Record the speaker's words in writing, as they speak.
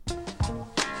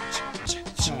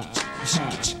If I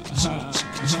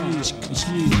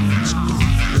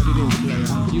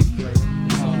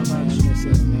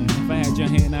had your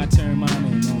hand, I'd turn mine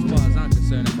in. As far as I'm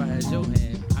concerned, if I had your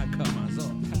hand, I'd cut mine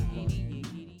off.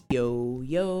 Yo.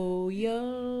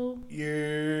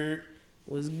 Yeah.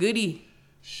 What's goody?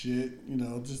 Shit,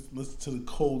 just listen to the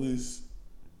coldest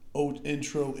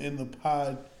intro in the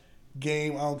pod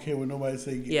game. I don't care what nobody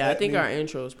say. Yeah, I think our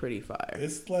intro is pretty fire.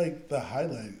 It's like the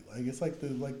highlight. Like it's like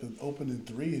the opening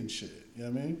three and shit. You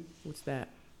know what I mean? What's that?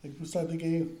 Like we start the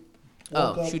game.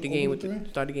 Shoot the game with three.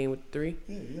 start the game with 3.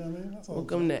 Yeah, you know what I mean? That's all.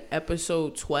 Welcome to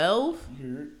episode 12.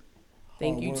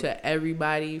 Thank you to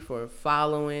everybody for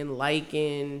following,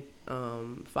 liking,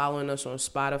 following us on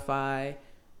Spotify,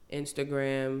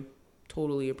 Instagram.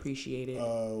 Totally appreciate it.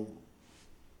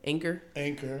 Anchor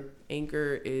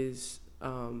is,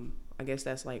 I guess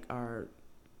that's like our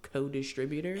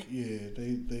co-distributor. Yeah,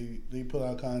 they put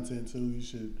out content too. You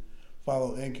should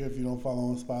follow Anchor. If you don't follow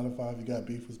on Spotify, if you got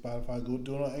beef with Spotify, go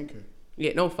do it on Anchor.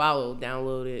 Yeah, don't follow,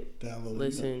 download it,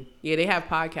 listen. Yeah, they have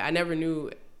podcast. I never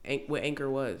knew what Anchor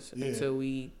was until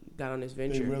we got on this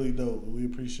venture. They really dope. We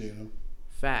appreciate them.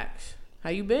 Facts.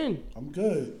 How you been? I'm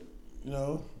good.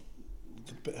 A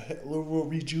little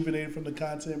rejuvenated from the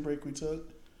content break we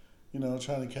took.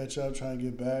 Trying to catch up, trying to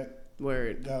get back.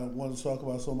 Word. Want to talk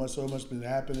about so much been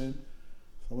happening.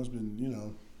 So much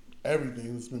been,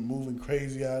 everything. It's been moving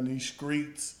crazy out in these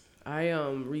streets. I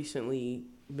recently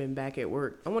been back at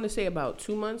work. I want to say about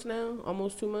 2 months now,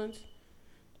 almost 2 months.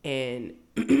 And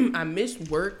I missed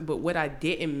work, but what I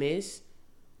didn't miss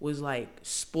was like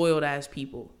spoiled ass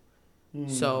people.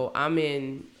 So I'm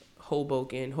in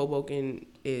Hoboken. Hoboken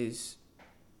it's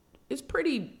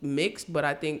pretty mixed, but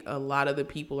I think a lot of the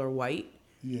people are white.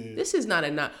 Yeah. This is not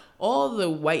all the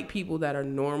white people that are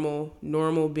normal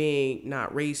being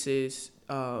not racist,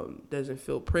 doesn't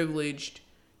feel privileged,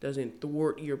 doesn't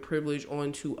thwart your privilege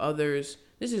onto others.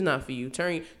 This is not for you.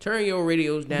 Turn your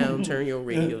radios down. Turn your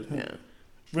radios down.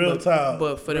 Real talk.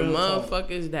 But for the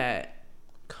motherfuckers that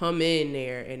come in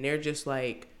there and they're just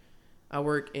like, I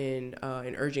work in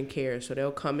urgent care, so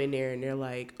they'll come in there and they're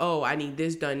like, oh, I need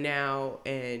this done now,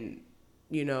 and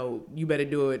you better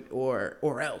do it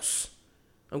or else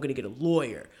I'm gonna get a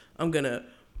lawyer. I'm gonna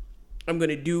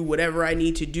do whatever I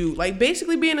need to do. Like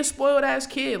basically being a spoiled ass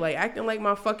kid, like acting like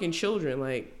my fucking children.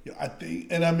 Like I think,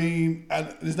 and I mean,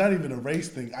 it's not even a race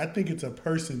thing. I think it's a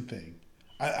person thing.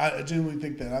 I genuinely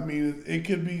think that. I mean, it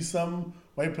could be some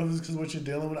white privilege because what you're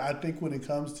dealing with. I think when it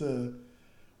comes to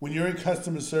when you're in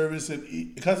customer service,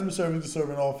 and customer service is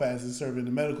serving all facets. Serving in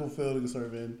the medical field, it can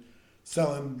serve in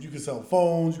selling. You can sell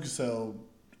phones. You can sell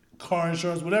car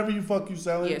insurance. Whatever you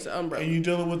selling. Yes, umbrella. And you're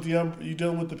dealing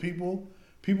with the people.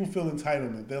 People feel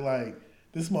entitlement. They're like,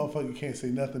 this motherfucker can't say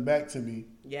nothing back to me.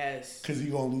 Yes. Because he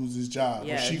going to lose his job.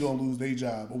 Yes. Or she going to lose their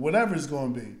job. Or whatever it's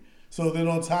going to be. So then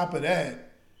on top of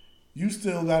that, you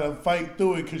still got to fight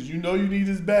through it because you need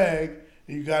his bag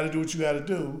and you got to do what you got to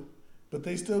do. But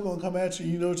they still going to come at you.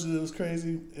 You know what's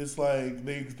crazy? It's like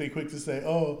they quick to say,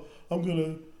 oh, I'm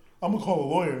going to call a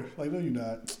lawyer. Like, no, you're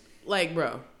not. Like,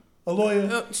 bro. A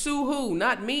lawyer? Sue who?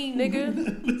 Not me,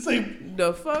 nigga. Let's say,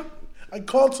 the fuck? I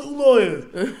called 2 lawyers.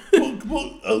 Do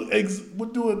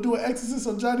an exorcist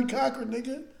on Johnny Cochran,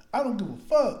 nigga. I don't give a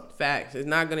fuck. Facts. It's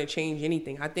not going to change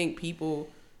anything. I think people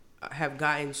have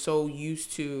gotten so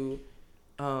used to...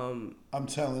 I'm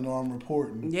telling or I'm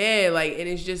reporting. Yeah, like, and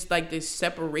it's just like this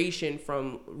separation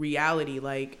from reality.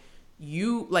 Like,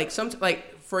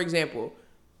 for example,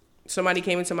 somebody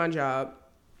came into my job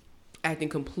acting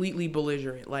completely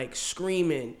belligerent, like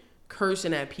screaming,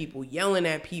 cursing at people, yelling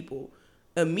at people.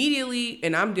 Immediately,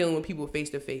 and I'm dealing with people face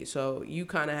to face, so you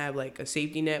kind of have like a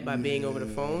safety net by being over the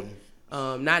phone.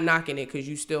 Not knocking it because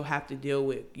you still have to deal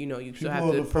with, you still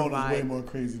have to provide. People on the phone is way more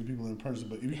crazy than people in person,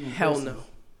 but even in hell person, no.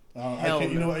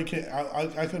 I can't.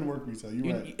 I couldn't work retail.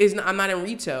 You're right. I'm not in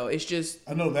retail. It's just.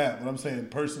 I know that, but I'm saying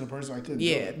person to person, I couldn't.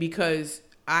 Yeah, because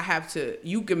I have to.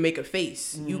 You can make a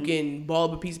face. Mm-hmm. You can ball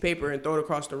up a piece of paper and throw it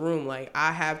across the room. Like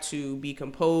I have to be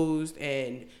composed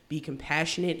and be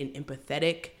compassionate and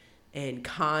empathetic and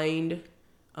kind.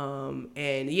 So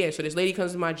this lady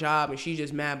comes to my job and she's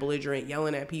just mad belligerent,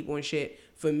 yelling at people and shit.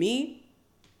 For me,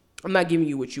 I'm not giving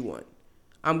you what you want.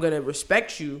 I'm gonna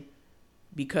respect you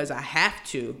because I have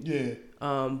to. Yeah.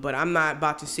 But I'm not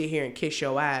about to sit here and kiss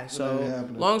your ass. So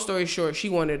long story short, she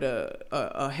wanted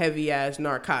a heavy ass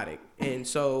narcotic. And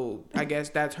so I guess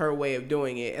that's her way of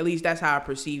doing it. At least that's how I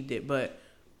perceived it. But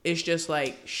it's just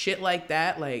like shit like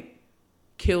that, like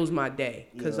kills my day.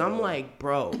 Cause I'm like,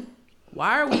 bro,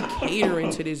 why are we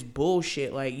catering to this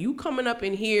bullshit? Like you coming up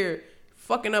in here,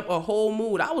 fucking up a whole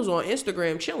mood. I was on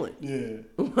Instagram chilling. Yeah.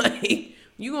 Like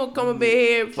You gonna come up in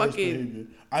here and Worst fucking... behavior.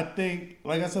 I think,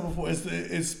 like I said before,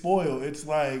 it's spoiled. It's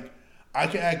like I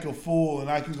can act a fool and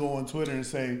I can go on Twitter and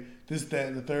say this, that,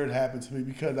 and the third happened to me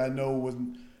because I know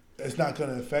it's not going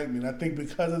to affect me. And I think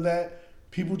because of that,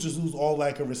 people just lose all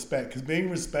lack of respect. Because being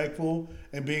respectful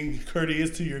and being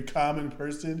courteous to your common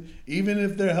person, even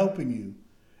if they're helping you,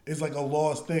 is like a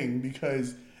lost thing.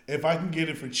 Because if I can get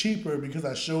it for cheaper because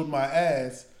I showed my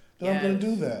ass, then I'm going to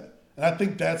do that. And I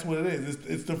think that's what it is.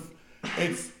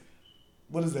 It's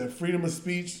what is that? Freedom of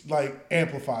speech, like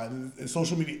amplified. It's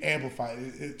social media amplified.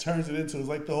 It turns it into, it's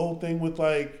like the whole thing with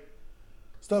like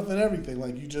stuff and everything.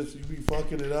 Like you be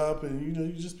fucking it up, and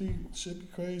you should be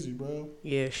crazy, bro.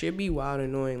 Yeah, shit be wild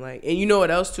annoying. Like, and you know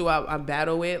what else too? I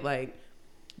battle with, like,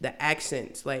 the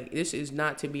accents. Like, this is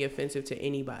not to be offensive to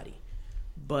anybody,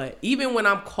 but even when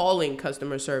I'm calling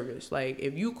customer service, like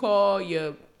if you call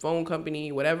your phone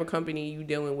company, whatever company you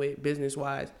dealing with business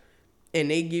wise, and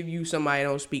they give you somebody that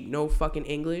don't speak no fucking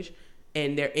English,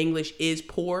 and their English is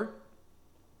poor,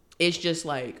 it's just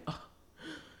like,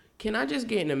 can I just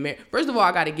get an American? First of all,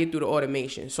 I got to get through the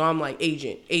automation. So I'm like,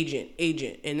 agent.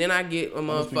 And then I get a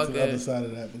motherfucker. To the other side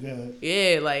of that, but yeah.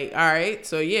 Yeah, like, all right.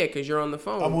 So yeah, because you're on the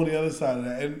phone. I'm on the other side of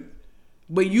that.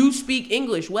 But you speak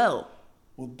English well.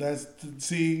 Well, that's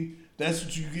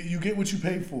what you get. You get what you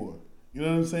pay for. You know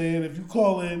what I'm saying? If you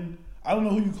call in, I don't know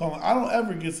who you calling. I don't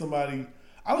ever get somebody.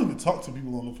 I don't even talk to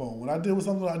people on the phone. When I deal with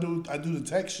something, I do the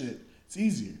text shit. It's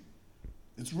easier.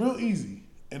 It's real easy.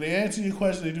 And they answer your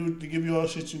question. They give you all the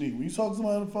shit you need. When you talk to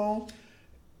somebody on the phone,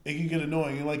 it can get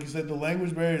annoying. And like you said, the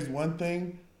language barrier is one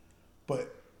thing,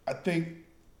 but I think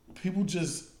people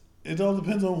it all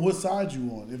depends on what side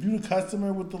you on. If you're the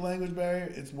customer with the language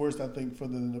barrier, it's worse, I think,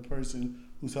 than the person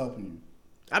who's helping you.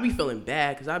 I be feeling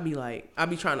bad because I be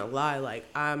trying to lie. Like,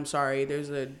 I'm sorry, there's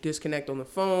a disconnect on the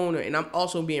phone, and I'm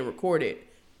also being recorded.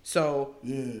 So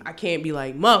yeah. I can't be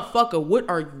like, motherfucker, what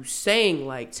are you saying?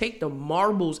 Like, take the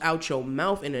marbles out your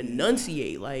mouth and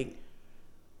enunciate. Like,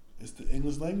 it's the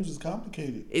English language is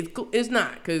complicated. It's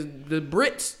not, because the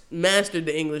Brits mastered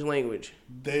the English language.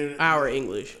 Our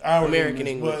American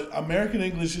English. But American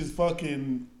English is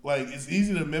fucking, like, it's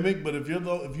easy to mimic, but if you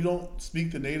don't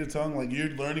speak the native tongue, like you're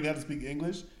learning how to speak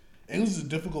English is a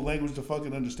difficult language to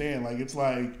fucking understand. Like, it's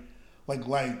like, or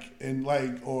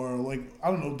like, I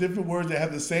don't know, different words that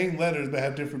have the same letters but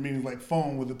have different meanings, like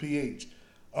phone with a PH.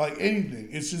 Or like anything.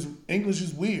 It's just, English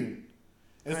is weird.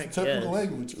 It's a technical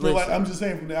language. Like, I'm just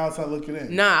saying from the outside looking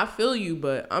in. Nah, I feel you,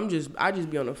 but I just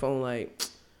be on the phone like,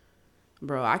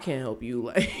 bro, I can't help you.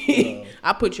 Like,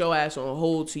 I put your ass on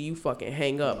hold till you fucking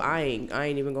hang up. I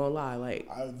ain't even gonna lie. Like,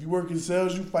 if you work in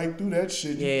sales, you fight through that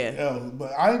shit. Yeah.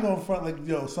 But I ain't gonna front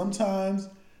like, sometimes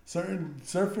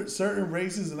certain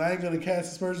races, and I ain't gonna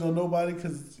cast aspersions on nobody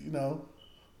because,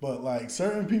 but like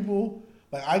certain people,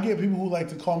 like I get people who like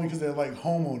to call me because they're like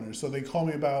homeowners, so they call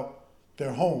me about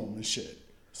their home and shit.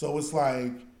 So it's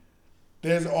like,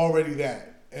 there's already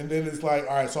that. And then it's like,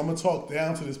 all right, so I'm going to talk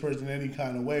down to this person in any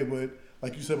kind of way. But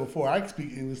like you said before, I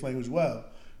speak English language well.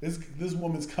 This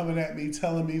woman's coming at me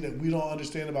telling me that we don't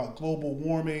understand about global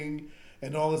warming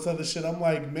and all this other shit. I'm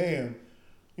like, man,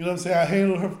 you know what I'm saying? I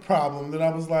handled her problem. Then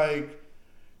I was like,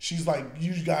 she's like,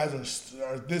 you guys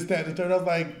are this, that, and the third. I was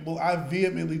like, well, I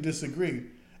vehemently disagree.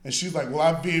 And she's like, well,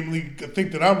 I vehemently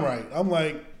think that I'm right. I'm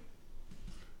like,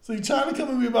 so you're trying to come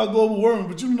at me about global warming,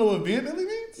 but you don't know what vehemently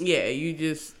means? Yeah, you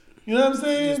just... You know what I'm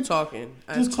saying? Just talking.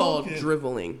 It's called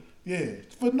driveling. Yeah,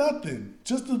 for nothing.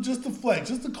 Just to flex.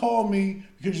 Just to call me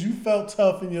because you felt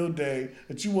tough in your day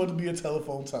that you wanted to be a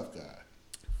telephone tough guy.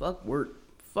 Fuck work.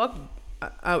 Fuck.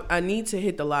 I need to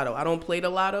hit the lotto. I don't play the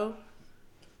lotto.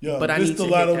 Yo, but I need the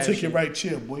to lotto hit that ticket shit. right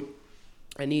chill, boy.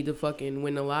 I need to fucking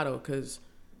win the lotto because...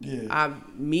 Yeah.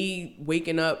 Me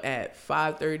waking up at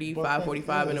 5:30,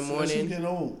 5:45 in the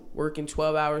morning, working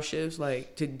 12-hour shifts,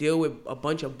 like, to deal with a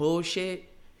bunch of bullshit.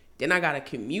 Then I gotta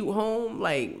commute home.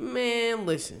 Like, man,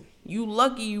 listen, you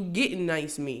lucky you getting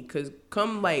nice me, cause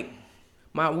come like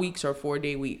my weeks are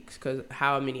 4-day weeks, cause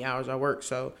how many hours I work.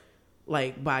 So,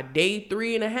 like by day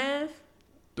 3.5,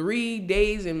 3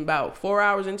 days and about 4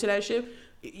 hours into that shift.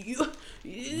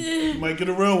 You might get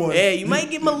a real one. Yeah, you might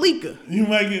get Malika. You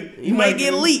might get Leak. You might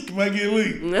get Leak.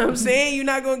 You know what I'm saying? You're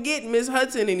not going to get Miss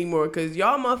Hudson anymore because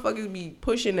y'all motherfuckers be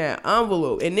pushing that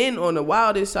envelope. And then on the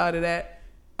wildest side of that,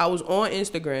 I was on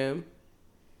Instagram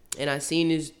and I seen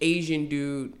this Asian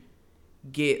dude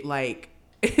get like,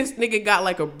 this nigga got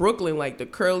like a Brooklyn, like the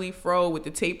curly fro with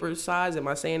the tapered sides. Am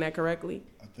I saying that correctly?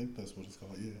 I think that's what it's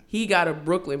called, yeah. He got a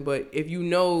Brooklyn, but if you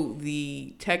know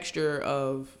the texture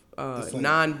of... like,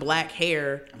 non-black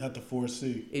hair, not the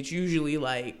 4C. It's usually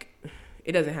like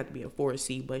it doesn't have to be a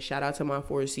 4C, but shout out to my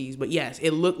 4Cs. But yes,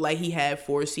 it looked like he had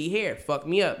 4C hair. Fucked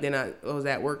me up. Then I was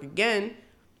at work again,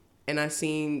 and I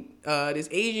seen this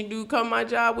Asian dude come to my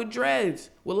job with dreads,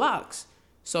 with locks.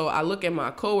 So I look at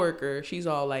my coworker. She's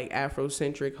all like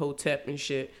Afrocentric, hotep and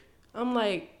shit. I'm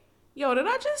like, yo, did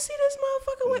I just see this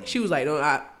motherfucker? She was like, no,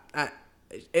 I.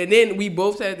 And then we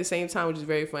both said at the same time, which is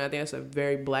very funny. I think that's a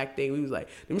very black thing. We was like,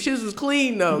 them shits was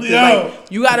clean though.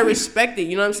 Like, you gotta respect it.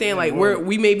 You know what I'm saying? Like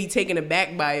we may be taken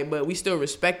aback by it, but we still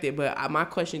respect it. But my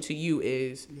question to you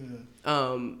is,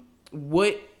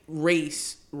 what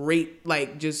race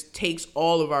like just takes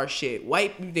all of our shit?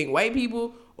 You think white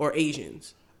people or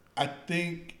Asians? I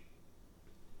think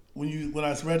when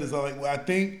I read this, I'm like, well, I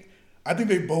think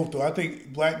they both do. I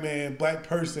think black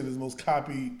person is the most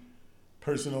copied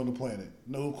person on the planet.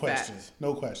 No question. Facts.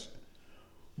 No question.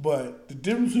 But the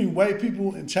difference between white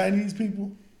people and Chinese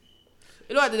people,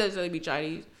 it don't have to necessarily be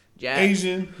Chinese.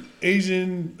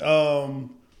 Asian,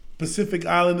 Pacific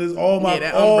Islanders, all my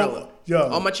my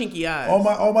chinky eyes.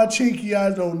 All my chinky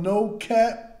eyes don't know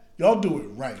cap. Y'all do it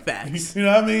right. Facts. You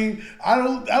know what I mean? I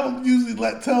don't usually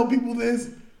tell people this,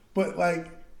 but like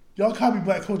y'all copy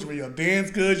black culture where y'all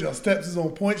dance good, y'all steps is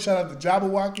on point. Shout out to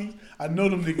Jabberwocky. I know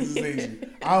them niggas is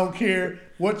Asian. I don't care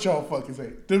what y'all fucking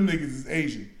say. Them niggas is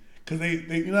Asian. Cause they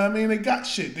you know what I mean? They got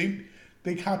shit.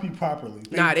 They copy properly.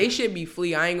 They should be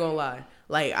flea. I ain't gonna lie.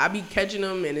 Like I be catching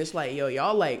them and it's like, yo,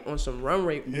 y'all like on some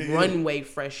runway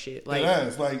fresh shit. Like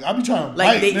like I be trying to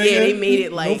like bite, they made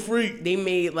it like no freak. They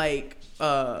made like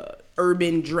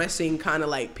urban dressing kind of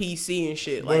like PC and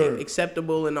shit. Word. Like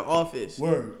acceptable in the office.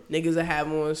 Word. Niggas that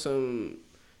have on some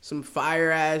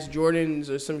fire ass Jordans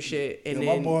or some shit, and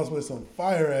then my boss wear some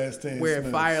fire ass things. Wear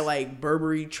fire like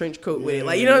Burberry trench coat with it,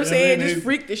 like you know what I'm saying? Just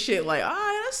freak the shit. Like, all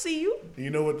right, I see you. You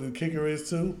know what the kicker is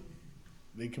too?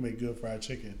 They can make good fried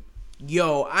chicken.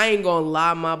 Yo, I ain't gonna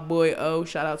lie, my boy O.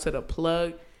 Shout out to the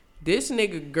plug. This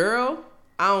nigga girl,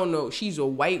 I don't know. She's a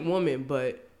white woman,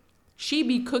 but she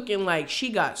be cooking like she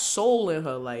got soul in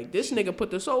her. Like this nigga put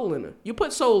the soul in her. You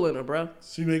put soul in her, bro.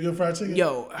 She make good fried chicken.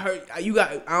 Yo, I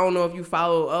don't know if you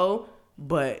follow O,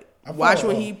 but watch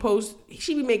when he posts.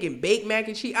 She be making baked mac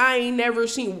and cheese. I ain't never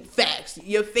seen facts.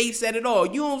 Your face said it all.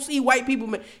 You don't see white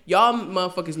people. Y'all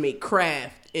motherfuckers make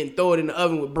Kraft and throw it in the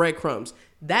oven with breadcrumbs.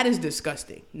 That is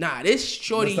disgusting. Nah, this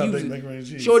shorty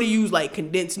use like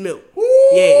condensed milk. Woo!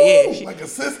 Yeah. Like a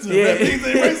sister.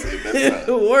 Yeah.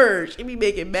 Word. She be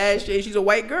making bad shit. She's a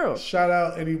white girl. Shout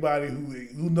out anybody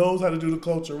who knows how to do the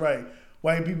culture right.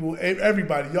 White people,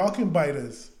 everybody, y'all can bite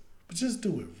us, but just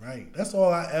do it right. That's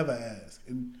all I ever ask.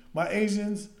 And my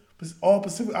Asians, all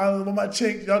Pacific Islanders, my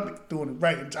chink, y'all doing it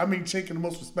right. I mean chink in the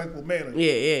most respectful manner.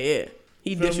 Yeah.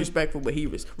 He disrespectful, but he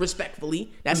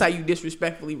respectfully. That's how you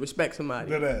disrespectfully respect somebody.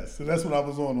 So that's what I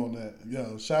was on that.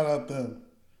 Yo, shout out them.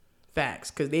 Facts,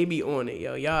 cause they be on it,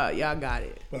 yo. Y'all got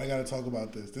it. But I gotta talk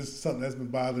about this. This is something that's been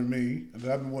bothering me, and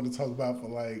that I've been wanting to talk about for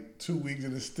like 2 weeks,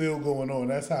 and it's still going on.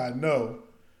 That's how I know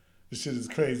this shit is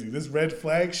crazy. This red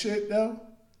flag shit, though.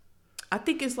 I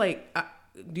think it's like,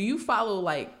 do you follow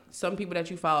like some people that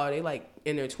you follow? Are they like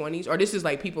in their 20s, or this is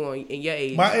like people in your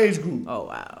age? My age group. Oh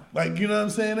wow. Like you know what I'm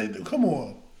saying? Come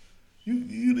on,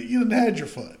 you done had your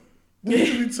fun. What are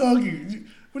you talking?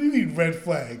 What do you mean red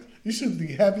flags? You should be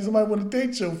happy somebody want to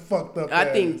date your fucked up I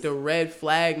ass. think the red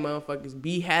flag motherfuckers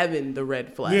be having the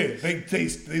red flag. Yeah,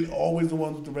 they always the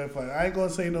ones with the red flag. I ain't gonna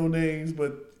say no names,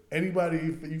 but anybody,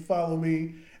 if you follow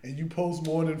me and you post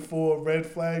more than 4 red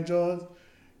flag Johns,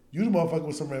 you the motherfucker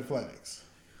with some red flags.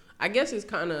 I guess it's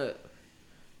kind of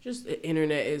just an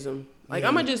internetism. Like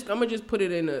I'm gonna just put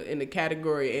it in the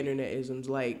category of internetisms,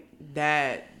 like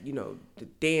that. You know, the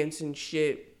dancing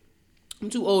shit. I'm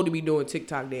too old to be doing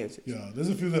TikTok dances. Yeah, there's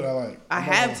a few that I like. I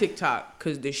have TikTok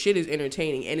because the shit is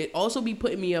entertaining, and it also be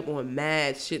putting me up on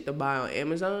mad shit to buy on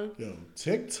Amazon. Yo,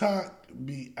 TikTok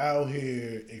be out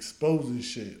here exposing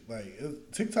shit. Like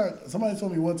TikTok, somebody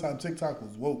told me one time TikTok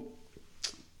was woke.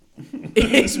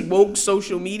 It's woke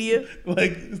social media.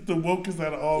 Like it's the wokest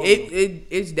out of all.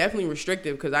 It's definitely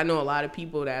restrictive because I know a lot of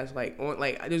people that's like on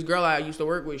like this girl I used to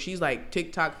work with. She's like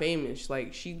TikTok famous.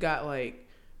 Like she got like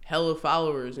hella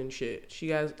followers and shit. She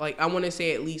has like I want to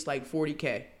say at least like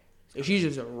 40K. And she's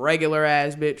just a regular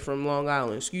ass bitch from Long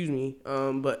Island. Excuse me.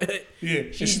 But yeah,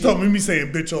 she told me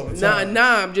saying bitch all the time.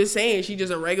 Nah. I'm just saying she's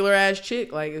just a regular ass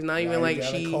chick. Like it's not even like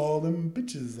she call them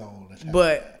bitches all the time.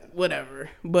 But whatever.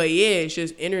 But yeah, it's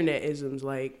just internetisms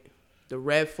like the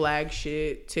red flag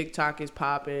shit. TikTok is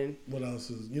popping. What else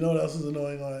is? You know what else is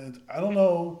annoying on it? I don't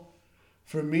know.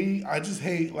 For me, I just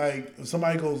hate like if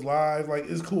somebody goes live. Like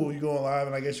it's cool you going live,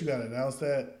 and I guess you gotta announce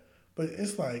that. But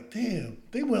it's like, damn,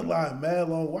 they went live mad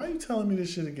long. Why are you telling me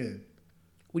this shit again?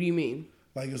 What do you mean?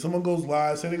 Like if someone goes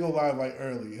live, say they go live like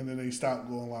early and then they stop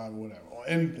going live or whatever, or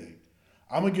anything,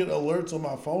 I'm gonna get alerts on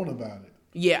my phone about it.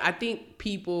 Yeah, I think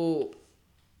people,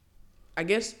 I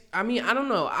guess, I mean, I don't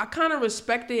know. I kind of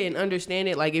respect it and understand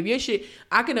it. Like if your shit,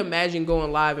 I can imagine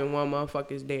going live and one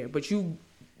motherfucker's there, but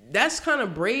that's kind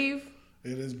of brave.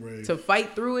 It is brave to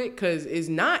fight through it, because it's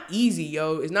not easy,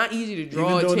 yo. It's not easy to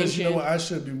draw Even though attention. This, you know what? I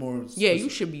should be more. Yeah, you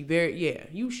should be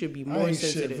more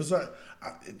sensitive. Shit.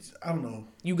 I don't know.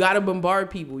 You gotta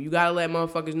bombard people. You gotta let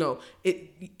motherfuckers know.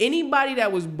 Anybody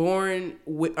that was born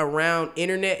around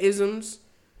internet isms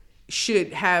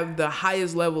should have the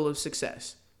highest level of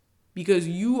success, because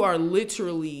you are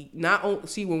literally not only.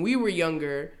 See, when we were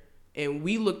younger and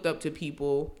we looked up to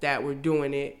people that were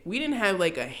doing it, we didn't have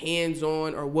like a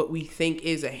hands-on, or what we think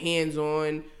is a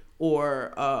hands-on,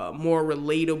 or more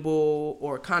relatable,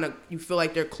 or kind of you feel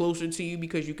like they're closer to you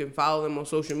because you can follow them on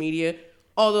social media.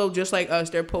 Although just like us,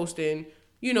 they're posting,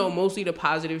 mostly the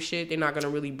positive shit. They're not going to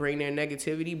really bring their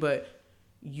negativity, but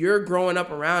you're growing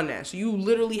up around that. So you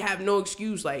literally have no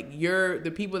excuse. Like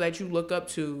the people that you look up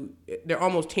to, they're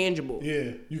almost tangible.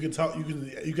 Yeah, you can talk. You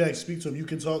can speak to them. You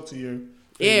can talk to your.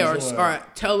 Yeah, or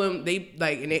tell them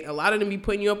a lot of them be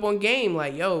putting you up on game.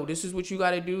 Like, yo, this is what you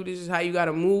got to do. This is how you got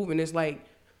to move. And it's like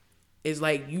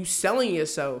you selling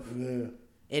yourself. Yeah.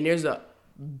 And there's a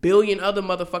billion other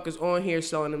motherfuckers on here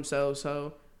selling themselves.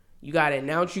 So you got to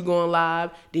announce you going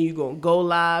live. Then you going to go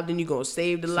live. Then you going to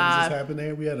save the live. This happened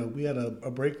there. We had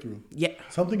a breakthrough. Yeah.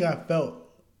 Something I felt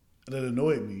that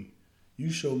annoyed me. You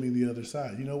showed me the other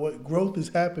side. You know what? Growth is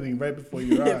happening right before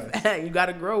your eyes. You got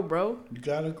to grow, bro. You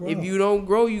got to grow. If you don't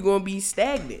grow, you're going to be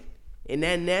stagnant. And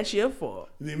that's your fault.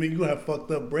 I mean, you're going to have fucked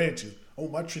up branches. Oh,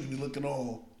 my tree be looking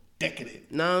all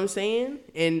decadent. Know what I'm saying?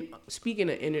 And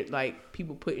speaking of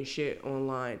people putting shit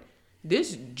online,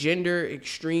 this gender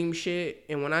extreme shit,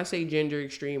 and when I say gender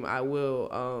extreme, I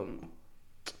will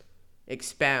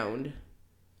expound.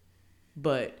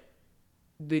 But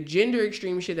the gender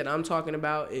extreme shit that I'm talking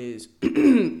about is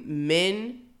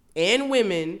men and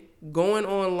women going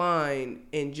online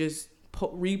and just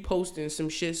reposting some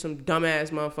shit some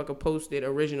dumbass motherfucker posted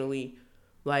originally.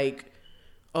 Like,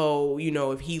 oh,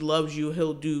 if he loves you,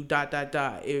 he'll do ...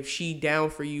 If she down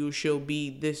for you, she'll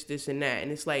be this, and that.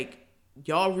 And it's like,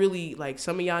 y'all really, like,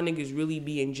 some of y'all niggas really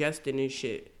be ingesting this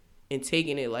shit and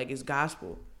taking it like it's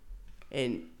gospel.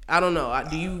 And I don't know.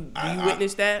 Do you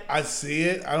witness that? I see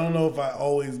it. I don't know if I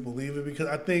always believe it, because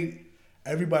I think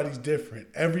everybody's different.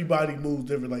 Everybody moves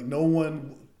different. Like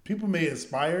people may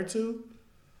aspire to,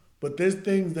 but there's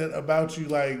things that about you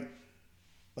like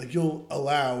you'll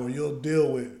allow or you'll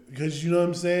deal with, because you know what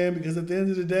I'm saying? Because at the end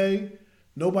of the day,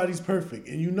 nobody's perfect,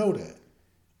 and you know that.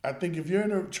 I think if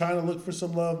you're trying to look for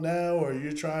some love now, or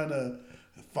you're trying to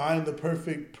find the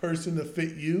perfect person to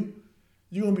fit you,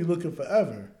 you're going to be looking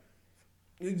forever.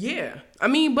 Yeah. I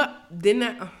mean, but then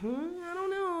I don't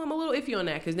know. I'm a little iffy on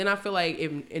that, because then I feel like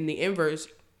in the inverse,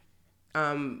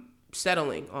 I'm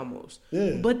settling almost.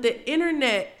 Yeah. But the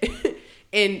internet,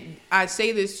 and I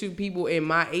say this to people in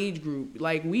my age group,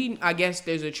 like I guess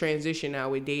there's a transition now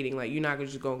with dating. Like you're not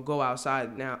just going to go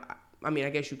outside now. I mean, I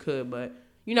guess you could, but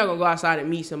you're not going to go outside and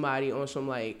meet somebody on some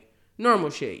like normal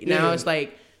shit. Now it's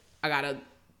like, I got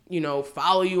to,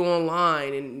 follow you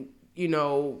online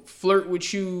and, flirt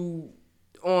with you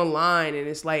online, and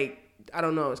it's like, I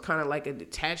don't know, it's kind of like a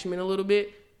detachment a little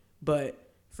bit. But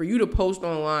for you to post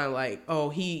online like,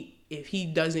 oh, if he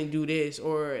doesn't do this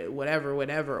or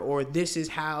whatever, or this is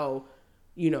how,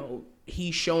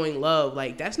 he's showing love,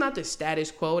 like that's not the status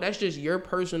quo. That's just your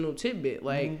personal tidbit.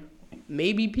 Like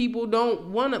maybe people don't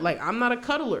want to, like, I'm not a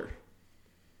cuddler.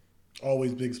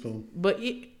 Always big spoon. But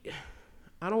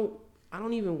I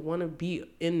don't even want to be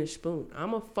in the spoon.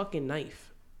 I'm a fucking knife.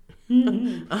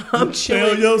 I'm chilling.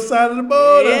 Stay on your side of the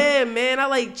border. Yeah, man. I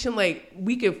like chilling. Like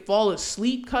we could fall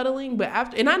asleep cuddling, but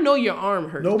after, and I know your arm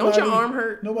hurts. Don't your arm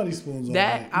hurt? Nobody spoons all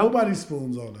night. Nobody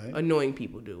spoons all night. Annoying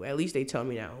people do. At least they tell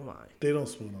me that online. They don't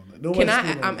spoon all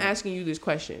night. I'm asking you this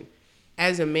question.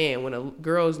 As a man, when a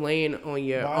girl's laying on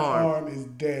your arm. My arm is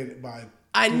dead by 3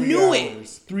 I knew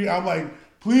hours. I'm like,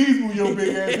 please move your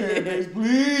big ass head, bitch,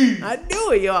 please. I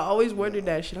knew it, yo. I always wondered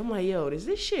that shit. I'm like, yo, does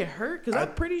this shit hurt? Because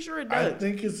I'm pretty sure it does. I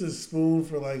think it's a spoon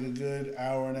for like a good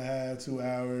hour and a half, 2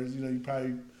 hours. You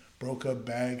probably broke up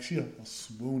bags. She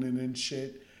spooning and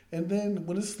shit. And then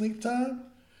when it's sleep time,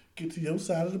 get to your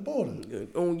side of the border.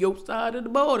 On your side of the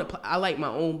border. I like my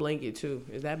own blanket too.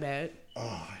 Is that bad?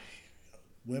 Oh,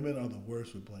 women are the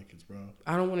worst with blankets, bro.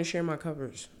 I don't want to share my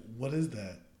covers. What is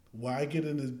that? Why get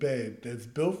in this bed that's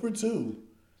built for two?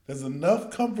 There's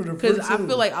enough comforter for two. Because I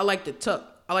feel like I like to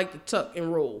tuck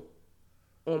and roll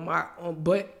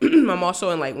but I'm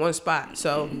also in like one spot.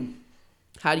 So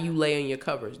How do you lay on your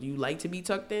covers? Do you like to be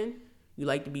tucked in? You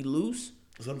like to be loose?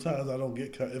 Sometimes I don't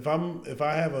get cut. If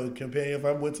I have a companion, if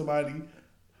I'm with somebody,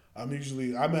 I'm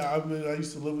usually. I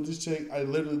used to live with this chick.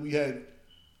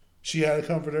 She had a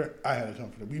comforter. I had a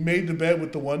comforter. We made the bed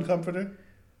with the one comforter,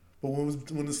 but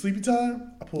when the sleepy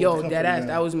time, I pulled the comforter dead ass. down.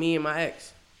 That was me and my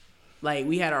ex. Like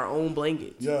we had our own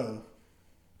blankets. Yo,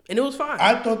 and it was fine.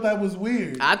 I thought that was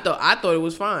weird. I thought it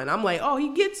was fine. I'm like, oh,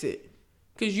 he gets it.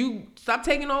 Cause you stop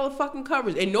taking all the fucking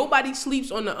covers, and nobody sleeps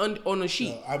on the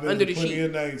sheet. I've been under to the plenty sheet.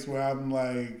 of nights where I'm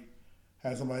like,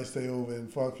 had somebody stay over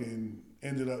and fucking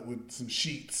ended up with some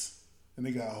sheets, and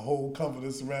they got a whole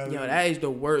comforter surrounding. Yo, that is the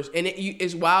worst, and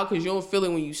it's wild because you don't feel it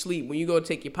when you sleep. When you go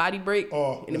take your potty break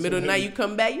in the middle of the night, you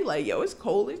come back, you like, yo, it's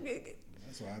cold.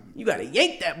 That's why you gotta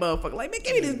yank that motherfucker. Like, man,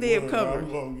 give me this damn cover.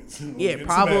 Get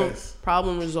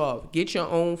problem resolved. Get your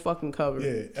own fucking cover.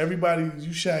 Yeah, everybody, you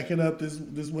shacking up this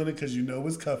winter because you know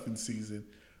it's cuffing season.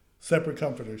 Separate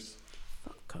comforters.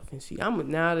 Fuck cuffing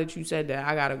season. Now that you said that,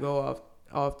 I gotta go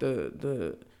off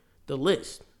the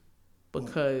list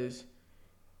because,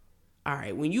 all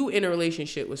right, when you in a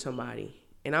relationship with somebody,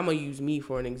 and I'm gonna use me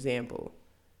for an example,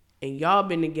 and y'all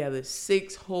been together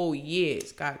 6 whole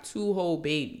years, got 2 whole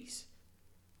babies,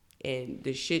 and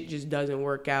the shit just doesn't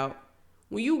work out.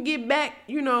 When you get back,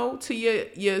 to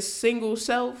your single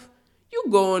self, you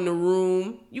go in the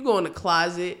room, you go in the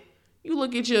closet, you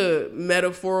look at your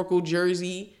metaphorical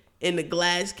jersey in the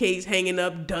glass case hanging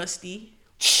up dusty.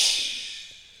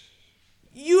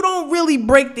 You don't really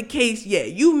break the case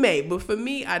yet. You may, but for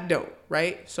me, I don't,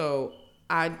 right? So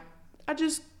I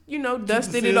just,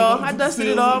 dusted it off. I dusted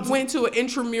it off, went to an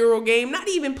intramural game, not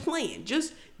even playing,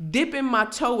 just dipping my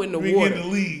toe in the water. In the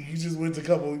league, you just went to a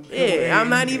couple I'm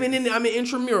not even I'm in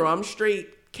intramural. I'm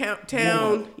straight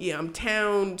town. Yeah, I'm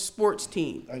town sports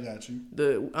team. I got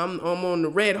you. I'm on the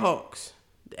Red Hawks,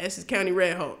 the Essex County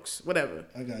Red Hawks, whatever.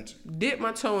 I got you. Dip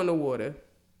my toe in the water,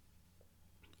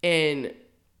 and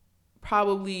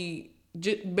probably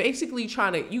just basically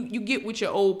trying to you get with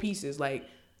your old pieces, like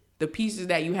the pieces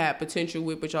that you had potential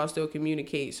with, but y'all still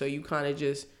communicate. So you kind of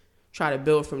just try to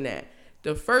build from that.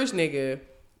 The first nigga,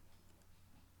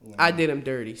 I did him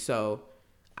dirty, so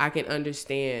I can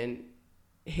understand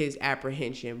his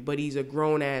apprehension, but he's a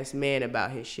grown ass man about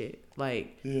his shit.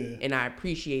 Like, yeah. And I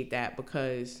appreciate that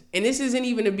because, and this isn't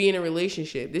even to be in a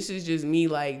relationship. This is just me,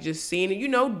 like, just seeing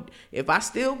it, if I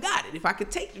still got it, if I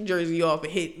could take the jersey off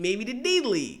and hit maybe the D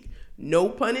League. No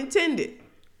pun intended.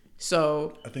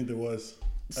 So. I think there was.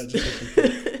 I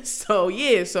just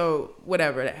so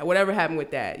whatever happened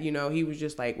with that, he was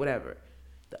just like, whatever.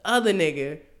 The other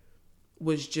nigga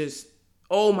was just,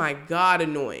 oh my God,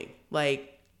 annoying.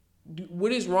 Like,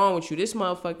 what is wrong with you? This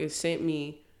motherfucker sent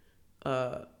me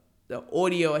the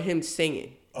audio of him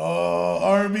singing. Oh,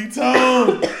 R&B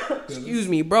tone. Excuse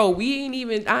me, bro.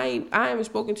 I haven't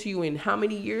spoken to you in how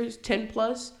many years? 10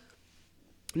 plus?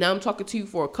 Now I'm talking to you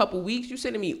for a couple weeks. You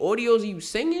sending me audios of you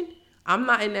singing? I'm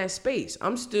not in that space.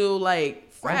 I'm still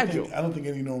like fragile. I don't think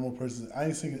any normal person. I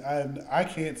ain't singing. I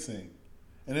can't sing,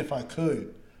 and if I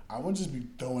could, I would just be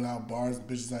throwing out bars and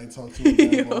bitches I ain't talked to.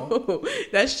 Yo,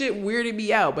 that shit weirded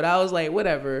me out, but I was like,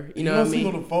 whatever. You know what I mean?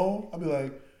 On the phone, I'd be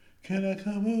like, "Can I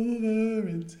come over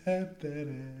and tap that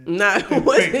ass?" Nah, it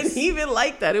wasn't even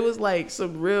like that. It was like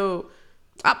some real.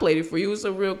 I played it for you. It was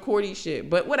some real cordy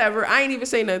shit, but whatever. I ain't even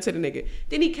say nothing to the nigga.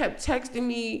 Then he kept texting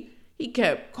me. He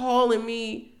kept calling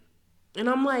me. And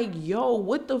I'm like, yo,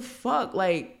 what the fuck?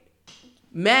 Like,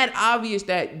 mad obvious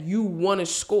that you want to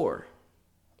score.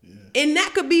 Yeah. And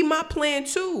that could be my plan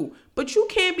too. But you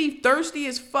can't be thirsty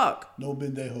as fuck. No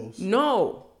bendejos.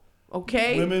 No.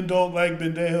 Okay? Women don't like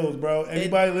bendejos, bro.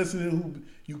 Anybody listening who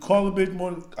you call a bitch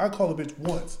more, I call a bitch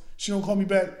once. She don't call me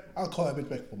back, I'll call that bitch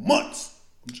back for months.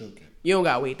 I'm joking. You don't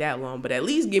gotta wait that long, but at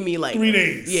least give me like 3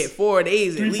 days. Yeah, 4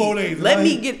 days at least. 4 days. Let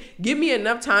me give me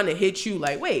enough time to hit you.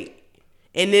 Like, wait.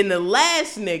 And then the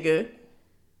last nigga,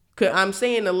 I'm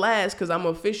saying the last because I'm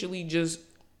officially just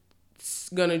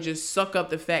gonna just suck up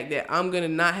the fact that I'm gonna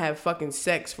not have fucking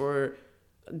sex for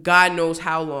God knows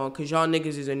how long because y'all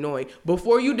niggas is annoying.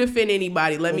 Before you defend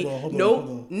anybody, hold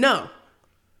on. No.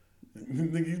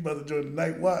 Nigga, you about to join the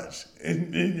night watch,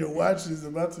 and your watch is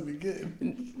about to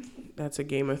begin. That's a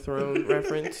Game of Thrones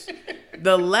reference.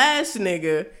 The last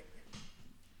nigga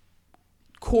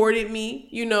courted me,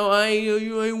 I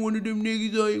ain't one of them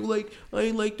niggas. I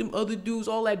ain't like them other dudes.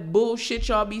 All that bullshit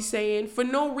y'all be saying for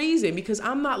no reason because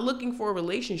I'm not looking for a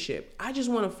relationship. I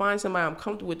just want to find somebody I'm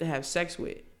comfortable with to have sex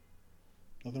with.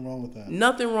 Nothing wrong with that.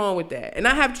 Nothing wrong with that. And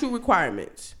I have 2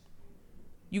 requirements.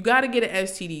 You got to get an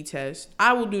STD test.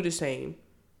 I will do the same.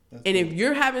 That's cool. If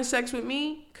you're having sex with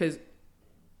me, because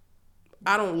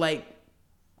I don't like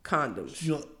condoms.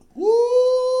 You know,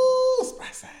 woo,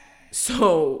 spicy.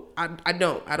 So I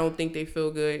don't think they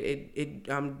feel good.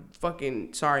 I'm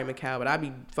fucking sorry, Macau, but I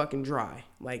be fucking dry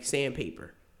like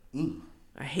sandpaper.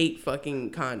 I hate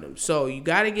fucking condoms. So you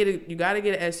gotta get an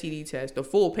STD test, the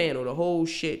full panel, the whole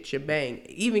shit shebang.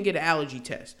 Even get an allergy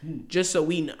test, just so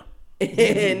we know.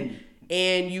 And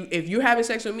if you're having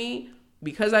sex with me,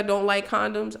 because I don't like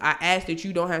condoms, I ask that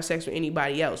you don't have sex with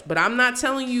anybody else. But I'm not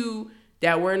telling you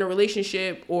that we're in a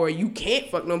relationship or you can't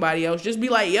fuck nobody else. Just be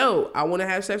like, yo, I want to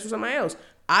have sex with somebody else.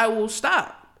 I will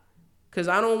stop. Because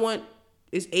I don't want,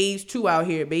 it's AIDS 2 out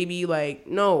here, baby. Like,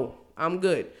 no, I'm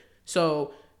good.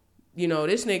 So, you know,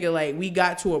 this nigga, like, we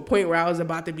got to a point where I was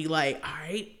about to be like, all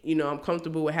right, you know, I'm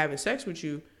comfortable with having sex with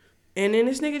you. And then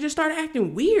this nigga just started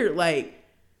acting weird. Like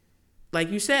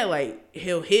you said, like,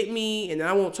 he'll hit me and then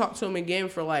I won't talk to him again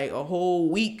for like a whole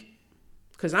week.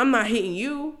 Because I'm not hitting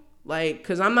you. Like,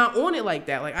 because I'm not on it like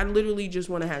that. Like, I literally just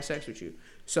want to have sex with you.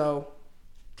 So,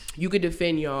 you could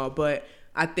defend y'all, but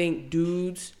I think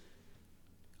dudes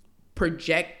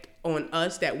project on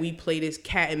us that we play this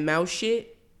cat and mouse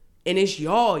shit. And it's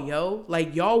y'all, yo.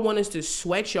 Like, y'all want us to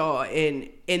sweat y'all. And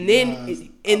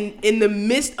then in the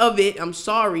midst of it, I'm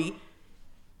sorry,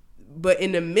 but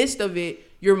in the midst of it,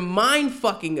 you're mind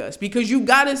fucking us because you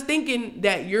got us thinking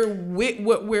that you're with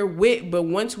what we're with. But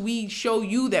once we show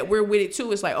you that we're with it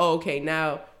too, it's like, oh, okay,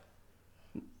 now.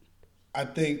 I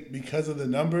think because of the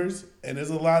numbers, and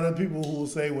there's a lot of people who will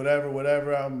say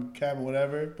whatever, I'm capping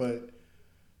whatever, but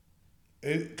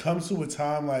it comes to a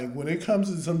time like when it comes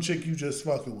to some chick you just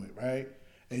fucking with, right?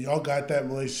 And y'all got that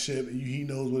relationship and he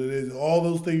knows what it is. All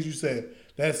those things you said,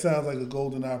 that sounds like a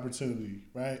golden opportunity,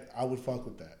 right? I would fuck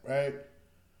with that, right?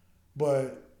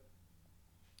 But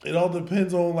it all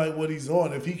depends on like what he's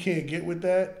on. If he can't get with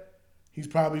that, he's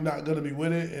probably not gonna be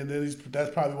with it, and then that's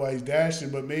probably why he's dashing.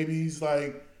 But maybe he's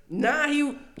like, nah,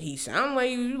 he sound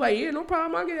like you like, yeah, no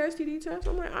problem, I'll get an STD test.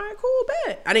 I'm like, all right, cool,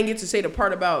 bet. I didn't get to say the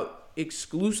part about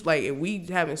exclusive, like if we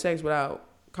having sex without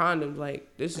condoms, like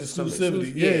this is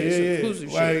exclusivity. Yeah,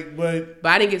 exclusive shit. But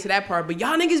I didn't get to that part. But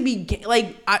y'all niggas be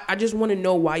like, I just want to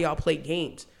know why y'all play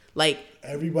games. Like,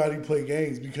 everybody play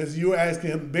games because you're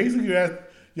asking him. Basically, you're asking,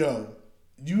 yo,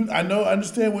 I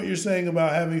understand what you're saying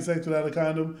about having sex without a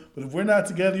condom. But if we're not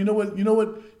together, you know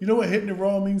what hitting it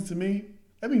raw means to me?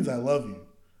 That means I love you.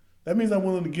 That means I'm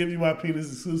willing to give you my penis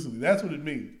exclusively. That's what it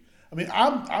means. I mean,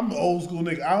 I'm an old school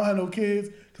nigga. I don't have no kids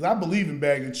because I believe in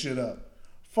bagging shit up.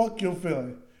 Fuck your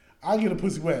feeling. I get a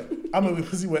pussy wet. I'm a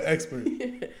pussy wet expert.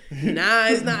 Nah,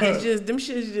 it's not. It's just them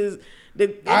shit's just.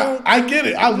 I get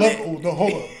it. I love hold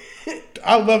up.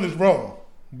 I love it raw,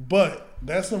 but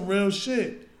that's some real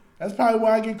shit. That's probably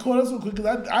why I get caught up so quick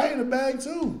because I hit a bag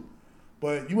too.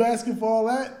 But you asking for all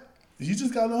that? He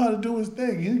just gotta know how to do his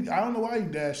thing. I don't know why he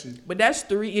dashing. But that's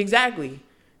three exactly.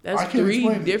 That's three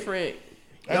different.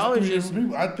 Y'all are just.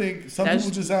 People. I think some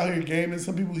people just out here gaming.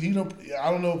 Some people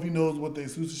I don't know if he knows what the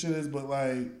exclusive shit is, but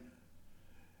like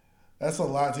that's a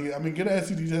lot to get. I mean, get an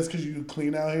STD test because you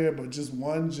clean out here, but just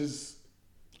one,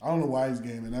 I don't know why he's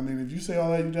gaming. I mean, if you say all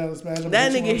that, you down to smash.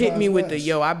 That nigga hit me with the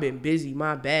yo. I've been busy.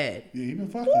 My bad. Yeah, he been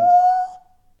fucking.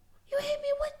 You hit me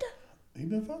with the. He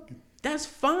been fucking. That's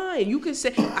fine. You can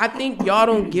say. I think y'all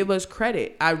don't give us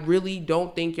credit. I really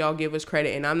don't think y'all give us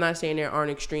credit. And I'm not saying there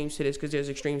aren't extremes to this because there's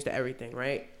extremes to everything,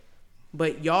 right?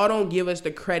 But y'all don't give us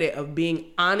the credit of being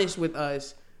honest with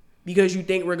us because you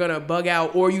think we're gonna bug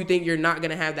out or you think you're not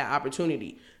gonna have that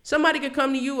opportunity. Somebody could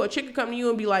come to you, a chick could come to you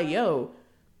and be like, yo,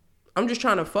 I'm just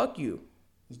trying to fuck you.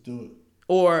 Let's do it.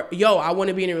 Or, yo, I want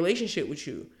to be in a relationship with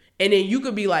you. And then you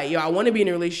could be like, yo, I want to be in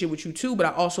a relationship with you too, but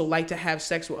I also like to have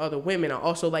sex with other women. I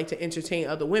also like to entertain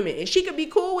other women. And she could be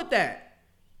cool with that.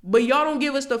 But y'all don't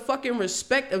give us the fucking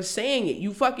respect of saying it.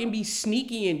 You fucking be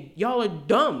sneaky and y'all are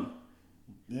dumb.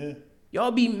 Yeah.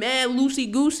 Y'all be mad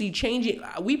loosey-goosey changing.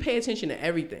 We pay attention to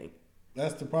everything.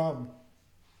 That's the problem.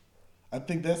 I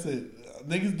think that's it.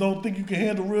 Niggas don't think you can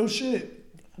handle real shit.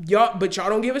 But y'all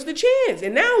don't give us the chance.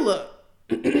 And now look,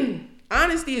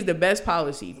 honesty is the best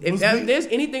policy. If there's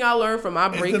anything I learned from my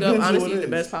breakup, honesty is the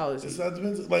best policy.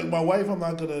 Like my wife,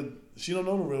 she don't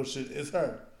know the real shit. It's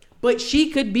her. But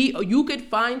you could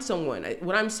find someone.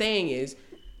 What I'm saying is,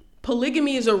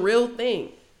 polygamy is a real thing.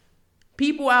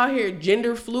 People out here,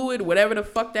 gender fluid, whatever the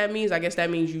fuck that means. I guess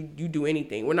that means you do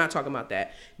anything. We're not talking about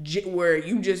that. Where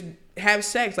you just have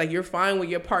sex, like you're fine with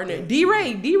your partner. Yeah.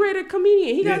 D-Ray the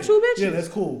comedian. He got 2 bitches. Yeah, that's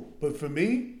cool. But for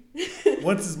me,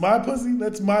 once it's my pussy,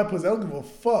 that's my pussy. I don't give a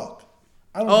fuck.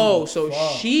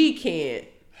 She can't.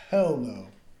 Hell no.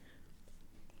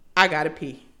 I gotta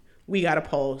pee. We gotta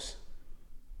pause.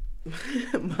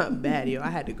 My bad, yo.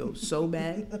 I had to go so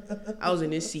bad. I was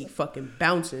in this seat fucking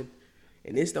bouncing.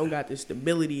 and this don't got the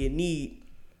stability it need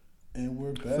And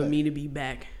we're back. for me to be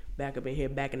back up in here,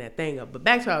 backing that thing up. But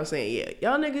back to what I was saying, yeah,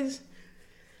 y'all niggas,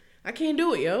 I can't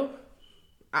do it, yo.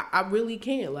 I really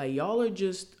can't. Like, y'all are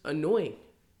just annoying.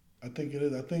 I think it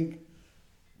is. I think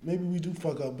maybe we do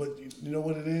fuck up, but you know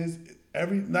what it is?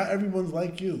 Not everyone's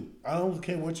like you. I don't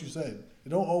care what you said. It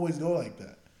don't always go like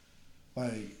that.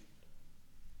 Like,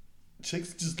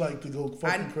 chicks just like to go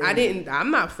fucking crazy.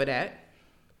 I'm not for that.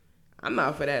 I'm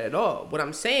not for that at all. What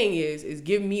I'm saying is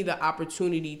give me the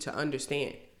opportunity to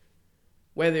understand.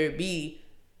 Whether it be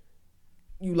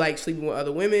you like sleeping with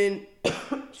other women,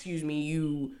 excuse me,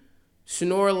 you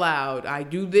snore loud, I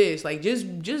do this. Like,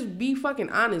 just be fucking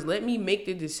honest. Let me make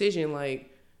the decision,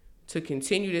 like, to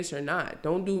continue this or not.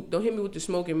 Don't hit me with the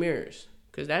smoke and mirrors,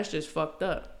 because that's just fucked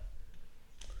up.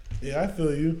 Yeah, I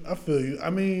feel you. I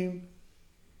mean,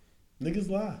 niggas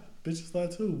lie. Bitches lie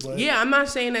too. But Yeah, I'm not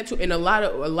saying that too. And a lot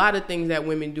of things that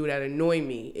women do that annoy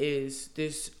me is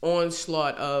this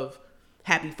onslaught of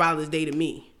Happy Father's Day to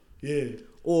me. Yeah.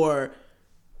 Or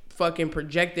fucking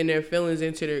projecting their feelings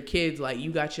into their kids, like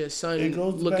you got your son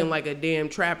looking like a damn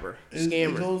trapper,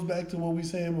 scammer. It goes back to what we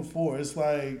saying before. It's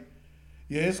like,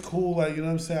 yeah, it's cool. Like, you know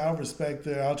what I'm saying? I'll respect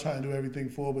her. I'll try and do everything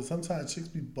for her. But sometimes chicks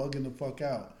be bugging the fuck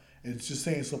out. And it's just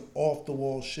saying some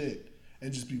off-the-wall shit.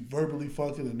 And just be verbally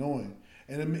fucking annoying.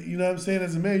 And you know what I'm saying?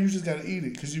 As a man, you just got to eat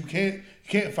it. Because you can't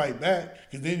fight back.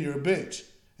 Because then you're a bitch.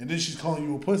 And then she's calling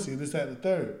you a pussy. And this, that, and the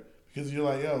third. Because you're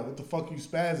like, yo, what the fuck are you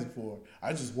spazzing for?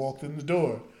 I just walked in the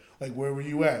door. Like, where were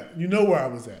you at? You know where I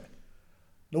was at.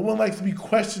 No one likes to be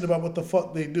questioned about what the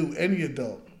fuck they do, any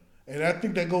adult. And I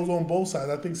think that goes on both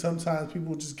sides. I think sometimes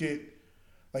people just get,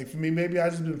 like for me, maybe I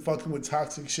just been fucking with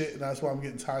toxic shit and that's why I'm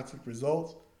getting toxic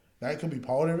results. That could be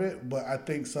part of it. But I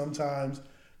think sometimes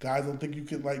guys don't think you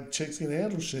can, like, chicks can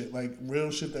handle shit. Like,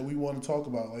 real shit that we want to talk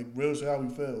about. Like, real shit how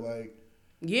we feel. Like,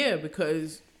 yeah,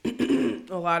 because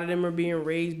a lot of them are being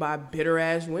raised by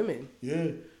bitter-ass women.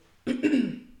 Yeah.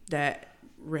 That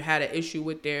had an issue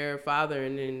with their father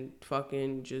and then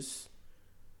fucking just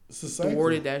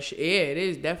thwarted that shit. Yeah, it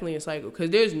is definitely a cycle. Because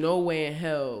there's no way in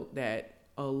hell that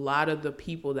a lot of the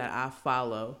people that I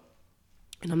follow,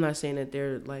 and I'm not saying that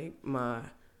they're like my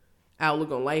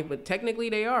outlook on life, but technically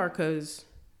they are because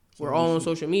we're all on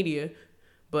social media.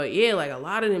 But yeah, like a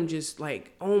lot of them just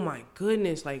like, oh my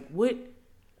goodness, like what,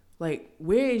 like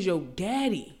where is your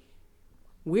daddy?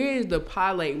 Where is the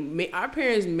pilot? Like, our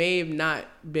parents may have not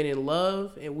been in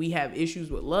love, and we have issues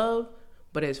with love.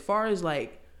 But as far as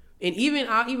like, and even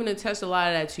I'll even attest a lot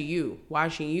of that to you,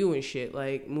 watching you and shit,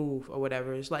 like move or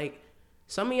whatever. It's like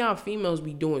some of y'all females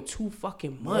be doing too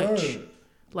fucking much. Word.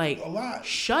 Like, A lot.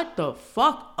 Shut the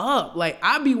fuck up. Like,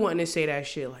 I be wanting to say that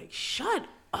shit. Like, shut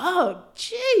up.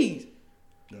 Jeez.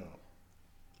 Yo.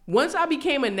 Once I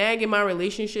became a nag in my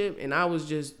relationship, and I was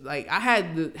just like, I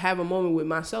had to have a moment with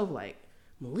myself, like,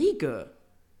 Malika,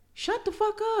 shut the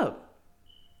fuck up.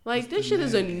 Like, this shit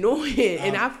is annoying.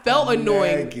 And I felt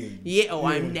annoying. Nagging. Yeah,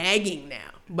 I'm nagging now.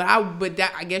 But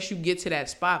I guess you get to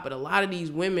that spot. But a lot of these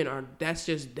women that's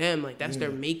just them. Like, that's their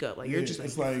makeup. Like, you're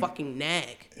just like fucking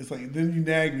nag. It's like, then you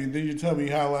nag me, and then you tell me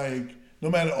how, like,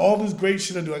 no matter all this great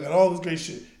shit I do, I got all this great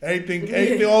shit.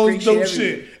 Everything, all this dope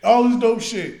shit. All this dope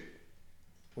shit.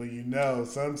 Well, you know,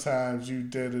 sometimes you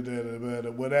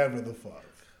whatever the fuck.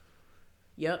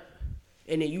 Yep.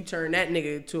 And then you turn that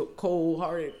nigga into a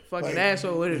cold-hearted fucking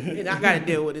asshole, and I gotta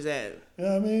deal with his ass. You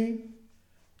know what I mean?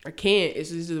 I can't.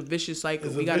 This is a vicious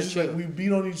cycle. We gotta chill. Like, we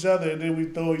beat on each other, and then we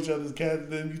throw each other's cats,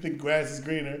 and then you think grass is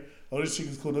greener. Oh, this chick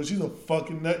is cool. No, she's a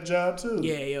fucking nut job, too.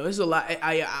 Yeah, yo, it's a lot.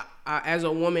 I as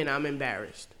a woman, I'm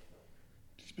embarrassed.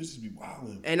 These bitches be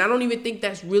wildin'. And I don't even think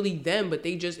that's really them, but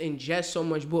they just ingest so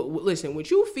much. But listen, what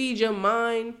you feed your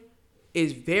mind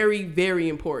is very, very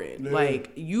important. Yeah.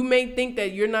 Like, you may think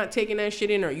that you're not taking that shit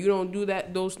in or you don't do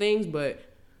those things, but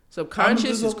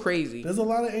subconscious is crazy. There's a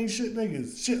lot of ain't shit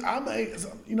niggas. Shit,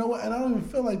 you know what? And I don't even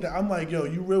feel like that. I'm like, yo,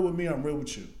 you real with me, I'm real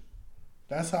with you.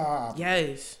 That's how I operate.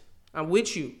 Yes, I'm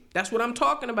with you. That's what I'm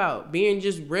talking about. Being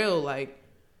just real. Like,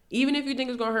 even if you think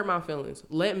it's going to hurt my feelings,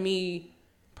 let me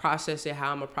process it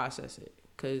how I'm going to process it.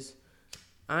 Because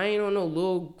I ain't on no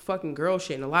little fucking girl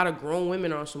shit. And a lot of grown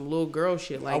women are on some little girl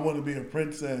shit. Like, I want to be a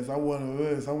princess. I want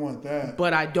this. I want that.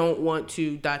 But I don't want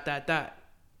to ... Yeah.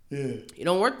 It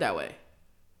don't work that way.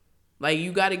 Like,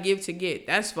 you got to give to get.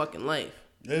 That's fucking life.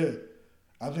 Yeah.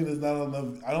 I think there's not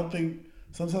enough.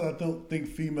 Sometimes I don't think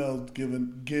females give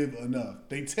enough.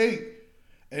 They take.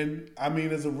 And I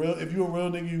mean, if you're a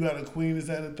real nigga, you got a queen, this,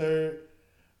 that, and the third.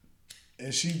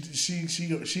 And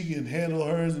she can handle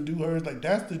hers and do hers. Like,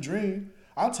 that's the dream.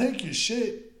 I'll take your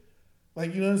shit.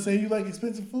 Like, you know what I'm saying? You like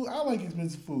expensive food? I like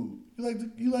expensive food.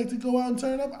 You like to go out and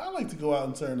turn up? I like to go out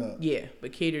and turn up. Yeah,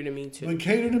 but cater to me too. But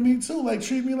cater to me too. Like,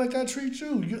 treat me like I treat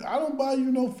you. I don't buy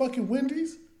you no fucking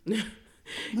Wendy's.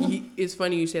 It's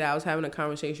funny you said that. I was having a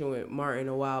conversation with Martin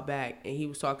a while back, and he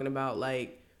was talking about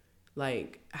like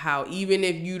how even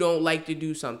if you don't like to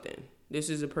do something, this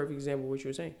is a perfect example of what you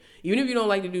were saying. Even if you don't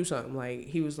like to do something, like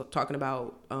he was talking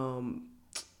about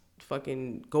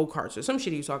fucking go-karts or some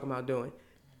shit he was talking about doing.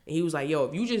 And he was like, yo,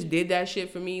 if you just did that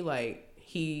shit for me, like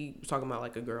he was talking about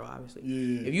like a girl, obviously.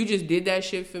 Yeah. If you just did that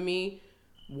shit for me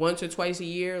once or twice a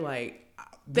year, like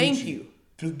thank you.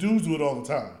 Because dudes do it all the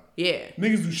time. Yeah.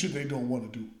 Niggas do shit they don't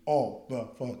want to do all the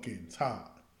fucking time.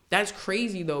 That's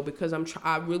crazy though, because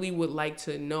I really would like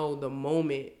to know the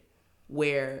moment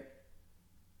where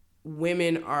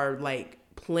women are like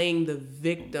playing the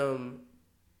victim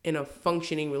in a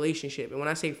functioning relationship. And when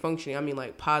I say functioning, I mean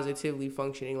like positively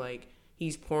functioning. Like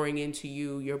he's pouring into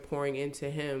you, you're pouring into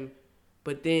him.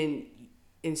 But then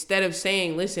instead of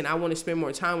saying, listen, I want to spend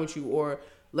more time with you, or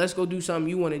let's go do something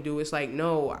you want to do, it's like,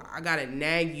 no, I got to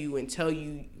nag you and tell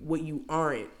you what you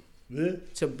aren't. Yeah.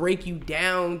 To break you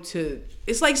down to,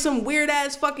 it's like some weird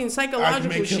ass fucking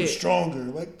psychological shit. I can make him stronger.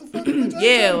 Like the fuck?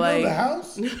 Yeah, like the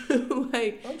house.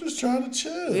 like I'm just trying to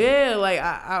chill. Yeah, like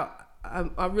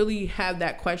I really have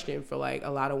that question for like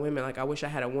a lot of women. Like I wish I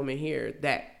had a woman here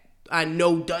that I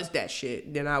know does that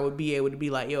shit. Then I would be able to be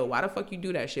like, yo, why the fuck you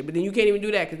do that shit? But then you can't even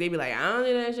do that because they be like, I don't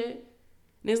do that shit.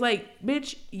 And it's like,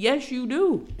 bitch, yes you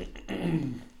do.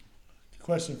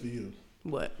 Question for you.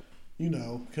 What? You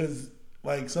know, because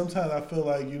like sometimes I feel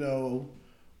like, you know,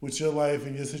 with your life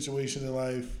and your situation in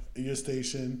life, your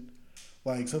station,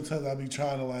 like sometimes I be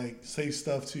trying to like say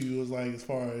stuff to you as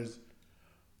far as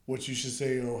what you should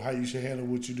say or how you should handle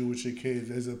what you do with your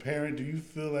kids. As a parent, do you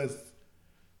feel that's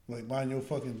like mind your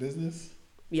fucking business?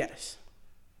 Yes.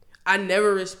 I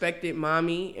never respected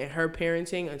mommy and her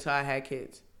parenting until I had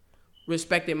kids.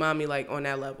 Respected mommy like on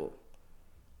that level.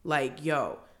 Like,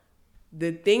 yo,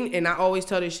 the thing, and I always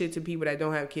tell this shit to people that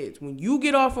don't have kids. When you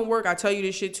get off from work, I tell you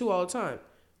this shit too all the time.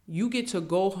 You get to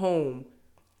go home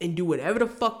and do whatever the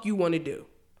fuck you want to do.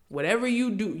 Whatever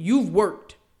you do, you've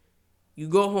worked. You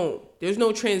go home. There's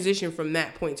no transition from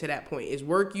that point to that point. It's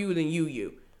work you, then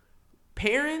you.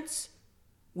 Parents,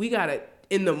 we gotta,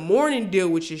 in the morning, deal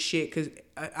with your shit, because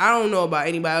I don't know about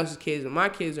anybody else's kids, but my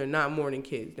kids are not morning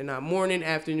kids. They're not morning,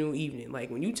 afternoon, evening. Like,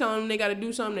 when you tell them they gotta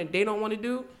do something that they don't want to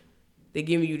do, they're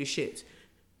giving you the shits.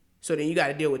 So then you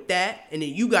gotta deal with that, and then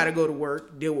you gotta go to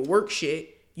work, deal with work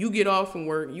shit. You get off from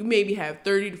work, you maybe have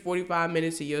 30 to 45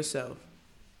 minutes to yourself.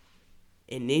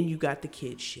 And then you got the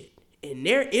kid shit. And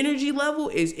their energy level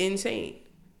is insane.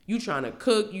 You trying to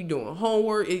cook, you doing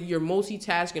homework, you're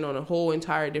multitasking on a whole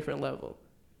entire different level.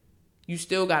 You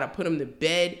still got to put them to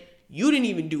bed. You didn't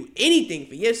even do anything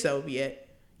for yourself yet.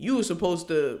 You were supposed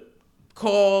to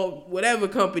call whatever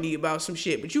company about some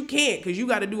shit, but you can't because you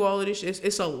got to do all of this shit.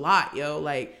 It's a lot, yo.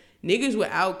 Like, niggas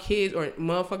without kids or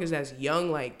motherfuckers that's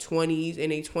young, like 20s, in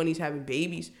their 20s having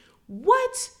babies.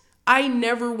 What? I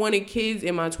never wanted kids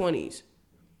in my 20s.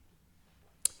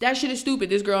 That shit is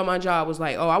stupid. This girl at my job was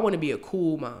like, oh, I want to be a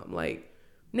cool mom. Like,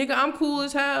 nigga, I'm cool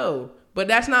as hell. But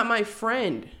that's not my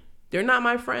friend. They're not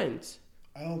my friends.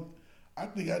 I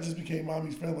think I just became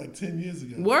mommy's friend like 10 years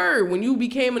ago. Word. When you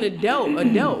became an adult,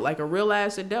 like a real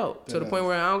ass adult. To the point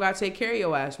where I don't got to take care of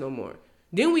your ass no more.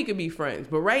 Then we could be friends.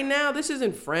 But right now, this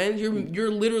isn't friends.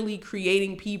 You're literally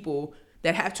creating people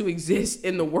that have to exist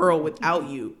in the world without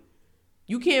you.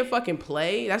 You can't fucking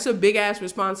play. That's a big ass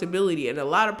responsibility and a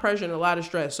lot of pressure and a lot of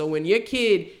stress. So when your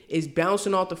kid is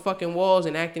bouncing off the fucking walls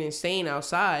and acting insane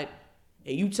outside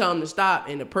and you tell them to stop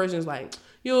and the person's like,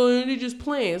 yo, they're just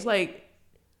playing. It's like,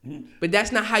 but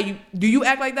that's not how do you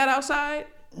act like that outside?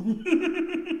 And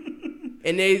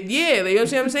you know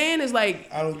what I'm saying? It's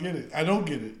like, I don't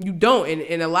get it. You don't.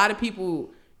 And a lot of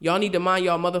people, y'all need to mind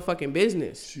y'all motherfucking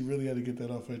business. She really had to get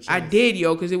that off her chest. I did,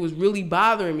 yo, because it was really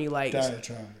bothering me. Like,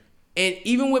 diatribe. And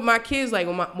even with my kids, like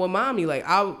with mommy,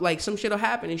 like some shit'll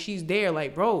happen and she's there,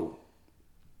 like, bro,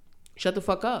 shut the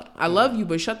fuck up. I love you,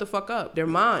 but shut the fuck up. They're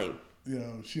mine.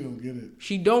 Yo, she don't get it.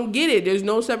 She don't get it. There's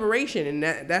no separation,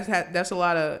 and that's a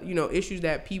lot of issues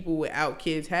that people without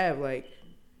kids have. Like,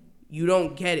 you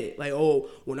don't get it. Like, oh,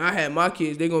 when I had my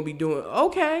kids, they're gonna be doing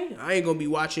okay. I ain't gonna be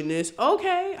watching this.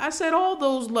 Okay, I said all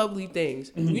those lovely things.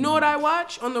 Mm-hmm. You know what I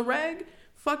watch on the reg?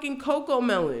 Fucking Coco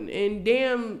Melon and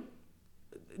damn.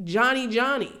 Johnny.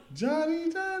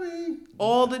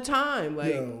 All the time.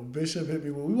 Like, yo, Bishop hit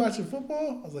me when we watching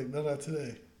football. I was like, no, not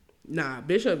today. Nah,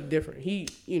 Bishop different. He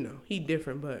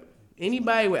different. But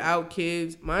anybody without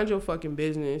kids, mind your fucking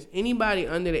business. Anybody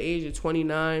under the age of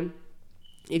 29,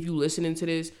 if you listening to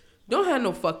this, don't have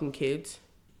no fucking kids.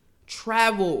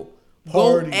 Travel.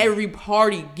 Party. Go every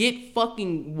party. Get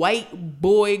fucking white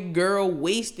boy, girl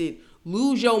wasted.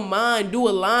 Lose your mind. Do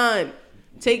a line.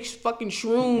 Take fucking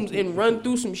shrooms and run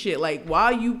through some shit. Like,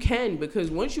 while you can. Because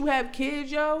once you have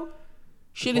kids, yo,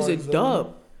 shit is a dub.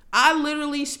 Over. I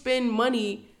literally spend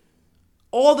money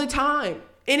all the time.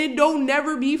 And it don't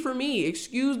never be for me.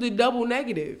 Excuse the double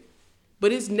negative.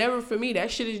 But it's never for me.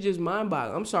 That shit is just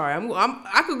mind-boggling. I'm sorry.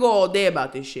 I could go all day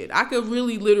about this shit. I could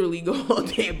really literally go all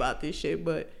day about this shit.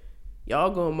 But y'all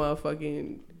gonna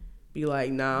motherfucking be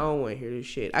like, nah, I don't want to hear this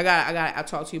shit. I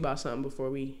talk to you about something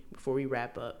before we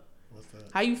wrap up. What's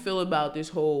that? How you feel about this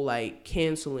whole like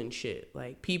canceling shit?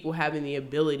 Like people having the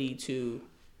ability to,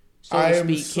 so to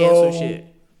speak, cancel shit.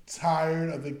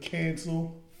 Tired of the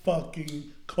cancel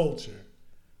fucking culture.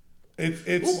 It's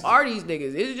who are these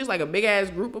niggas? Is it just like a big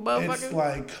ass group of motherfuckers?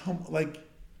 It's like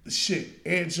shit.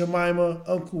 Aunt Jemima,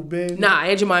 Uncle Ben. Nah,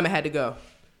 Aunt Jemima had to go,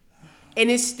 and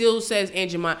it still says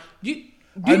Aunt Jemima.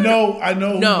 I know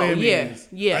who no, Mammy is.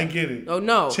 Yeah, I get it. Oh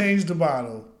no, Change the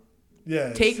bottle.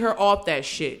 Yes. Take her off that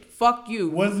shit. Fuck you.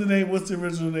 What's the name? What's the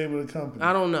original name of the company?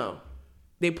 I don't know.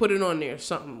 They put it on there,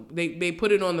 something. They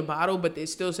put it on the bottle, but it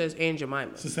still says Aunt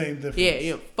Jemima. It's the same difference. Yeah,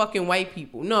 you know, fucking white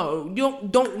people. No,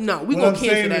 don't. No, we gonna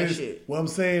cancel that shit. What I'm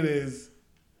saying is,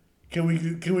 can we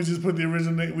just put the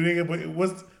original name? We didn't get.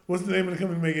 What's the name of the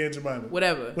company making Aunt Jemima?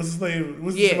 Whatever. What's his name?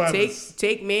 What's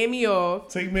take Mammy off.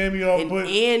 Take Mammy off.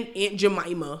 And Aunt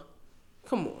Jemima.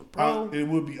 Come on, bro. It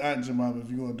would be Aunt Jemima if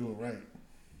you're gonna do it right.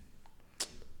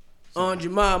 Aunt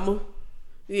Jemima.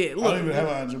 Yeah, look. I don't even have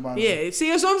Aunt Jemima. Yeah, see,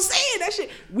 that's what I'm saying. That shit.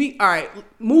 All right,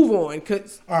 move on.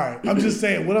 All right, I'm just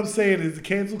saying. What I'm saying is the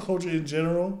cancel culture in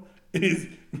general is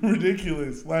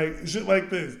ridiculous. Like shit like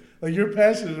this. Like you're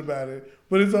passionate about it,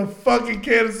 but it's a fucking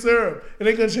can of syrup. It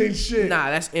ain't gonna change shit. Nah,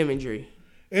 that's imagery.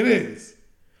 It is.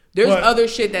 There's other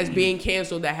shit that's being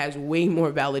canceled that has way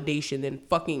more validation than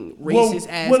fucking racist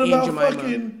ass what Aunt about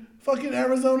Jemima. fucking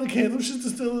Arizona cans? Them shits are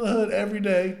still in the hood every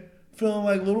day, feeling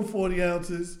like little 40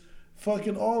 ounces.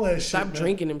 Fucking all that shit. Stop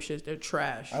drinking them shits. They're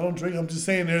trash. I don't drink. I'm just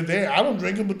saying they're there. I don't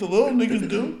drink them, but the little niggas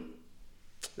do.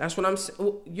 That's what I'm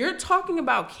saying. You're talking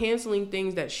about canceling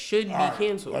things that should be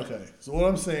canceled. Okay. So what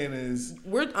I'm saying is,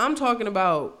 I'm talking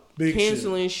about big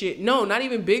canceling shit. No, not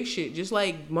even big shit. Just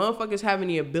like motherfuckers having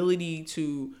the ability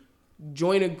to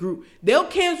join a group. They'll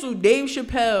cancel Dave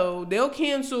Chappelle. They'll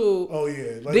cancel. Oh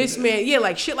yeah, like this man. Yeah,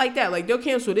 like shit like that. Like they'll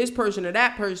cancel this person or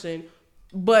that person,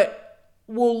 but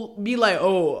will be like,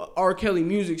 oh, R. Kelly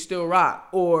music still rock,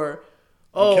 or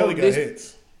oh, Kelly got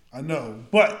hits. I know,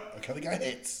 but R. Kelly got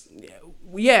hits.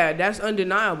 Yeah, that's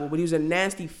undeniable. But he was a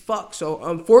nasty fuck. So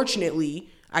unfortunately,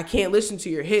 I can't listen to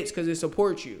your hits because it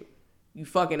supports you. You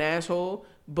fucking asshole.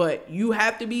 But you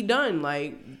have to be done.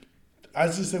 Like, I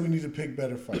just said we need to pick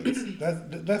better fights.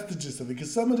 That's the gist of it.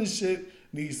 Because some of this shit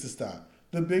needs to stop.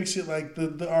 The big shit like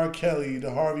the R. Kelly,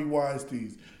 the Harvey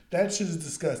Weinsteins. That shit is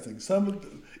disgusting.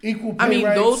 Some equal pay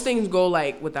rights. Those things go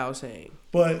like without saying.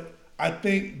 But I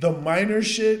think the minor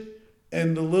shit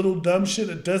and the little dumb shit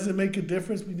that doesn't make a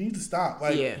difference, we need to stop.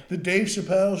 Like the Dave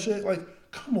Chappelle shit, like,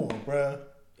 come on, bruh.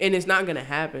 And it's not gonna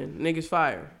happen. Niggas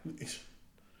fire. And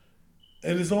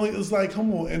it's like,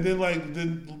 come on. And then like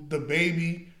the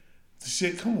baby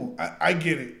shit, come on. I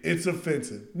get it. It's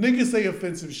offensive. Niggas say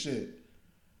offensive shit.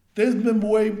 There's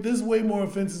way more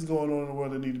offenses going on in the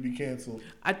world that need to be canceled.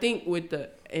 I think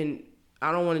and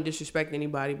I don't want to disrespect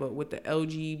anybody, but with the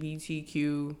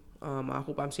LGBTQ, I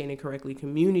hope I'm saying it correctly,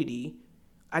 community,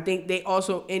 I think they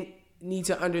also need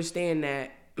to understand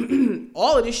that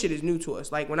all of this shit is new to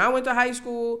us. Like when I went to high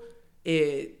school,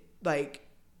 it like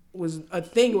was a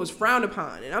thing. It was frowned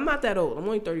upon, and I'm not that old. I'm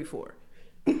only 34.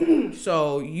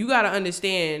 So you got to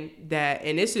understand that,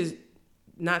 and this is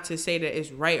not to say that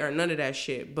it's right or none of that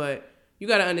shit, but you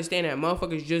got to understand that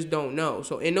motherfuckers just don't know.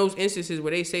 So in those instances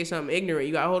where they say something ignorant,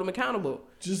 you got to hold them accountable.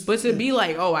 But to be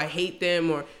like, oh, I hate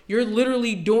them, or you're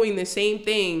literally doing the same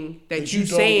thing that you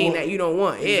saying that you don't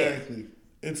want. Exactly. Yeah.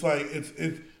 It's like,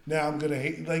 it's now I'm going to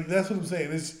hate. Like, that's what I'm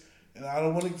saying. And I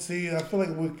don't want to see, I feel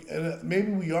like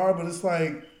maybe we are, but it's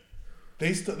like,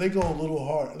 they go a little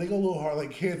hard. They go a little hard, like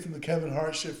canceling the Kevin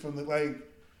Hart shit from the, like.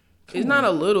 It's not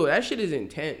a little. That shit is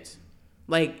intense.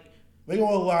 Like. They go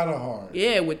a lot of hard.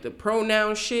 Yeah, with the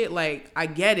pronoun shit, like, I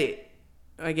get it.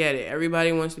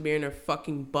 Everybody wants to be in their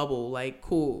fucking bubble. Like,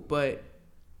 cool. But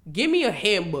give me a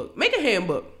handbook. Make a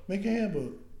handbook.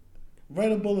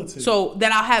 Write a bulletin. So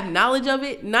that I'll have knowledge of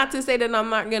it. Not to say that I'm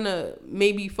not going to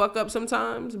maybe fuck up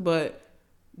sometimes, but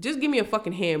just give me a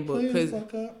fucking handbook.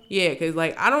 Because,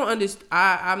 like, I don't understand.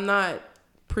 I'm not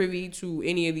privy to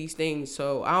any of these things.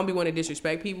 So I don't be want to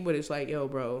disrespect people, but it's like, yo,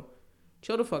 bro,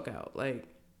 Chill the fuck out. Like,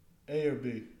 A or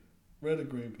B, red or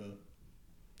green pill.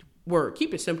 word.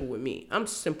 Keep it simple with me. I'm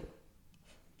simple.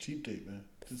 Cheap date, man.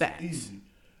 It's Facts. easy.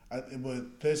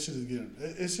 But that shit is getting.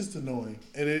 It's just annoying,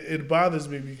 and it bothers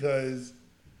me because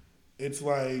it's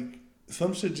like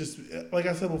some shit just like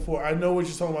I said before. I know what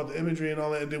you're talking about, the imagery and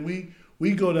all that, and then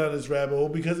we go down this rabbit hole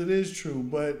because it is true.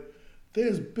 But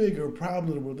there's bigger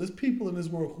problems in the world. There's people in this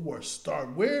world who are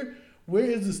starving. Where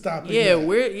is the stopping? Yeah,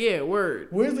 that? word.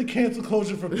 Where's the cancel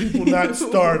culture for people not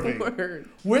starving? Word.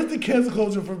 Where's the cancel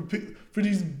culture for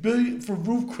these for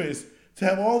Ruth Chris to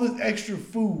have all this extra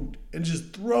food and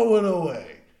just throw it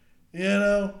away? You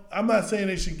know, I'm not saying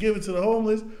they should give it to the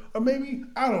homeless, or maybe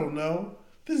I don't know.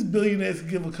 This billionaires can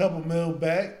give a couple mil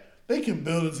back. They can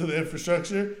build into the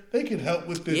infrastructure. They can help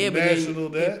with this national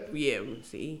debt.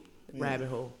 Rabbit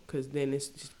hole, because then it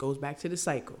just goes back to the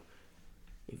cycle.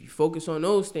 If you focus on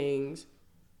those things,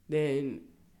 then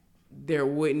there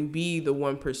wouldn't be the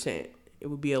 1%. It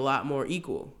would be a lot more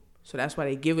equal. So that's why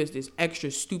they give us this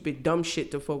extra stupid dumb shit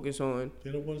to focus on.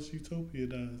 They don't want us utopia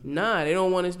dies. Nah, they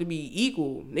don't want us to be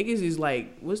equal. Niggas is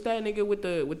like, what's that nigga with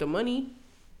the money?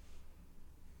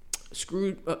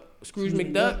 Scrooge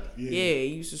McDuck. Yeah, he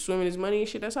used to swim in his money and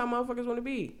shit. That's how motherfuckers want to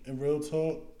be. And real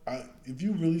talk, if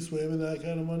you really swam in that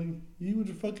kind of money, you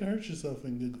would fucking hurt yourself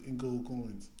in gold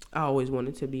coins. I always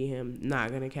wanted to be him.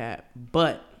 Not gonna cap,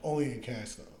 but only in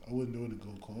cash though. I wouldn't do it in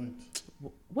gold coins.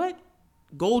 What?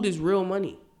 Gold is real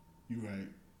money. You right.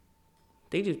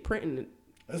 They just printing it.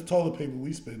 That's toilet paper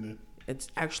we spending. It's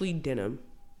actually denim.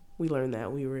 We learned that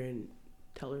when we were in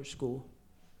teller school.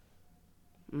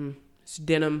 It's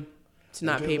denim. It's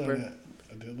not paper.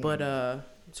 But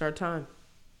it's our time.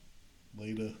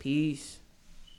 Later. Peace.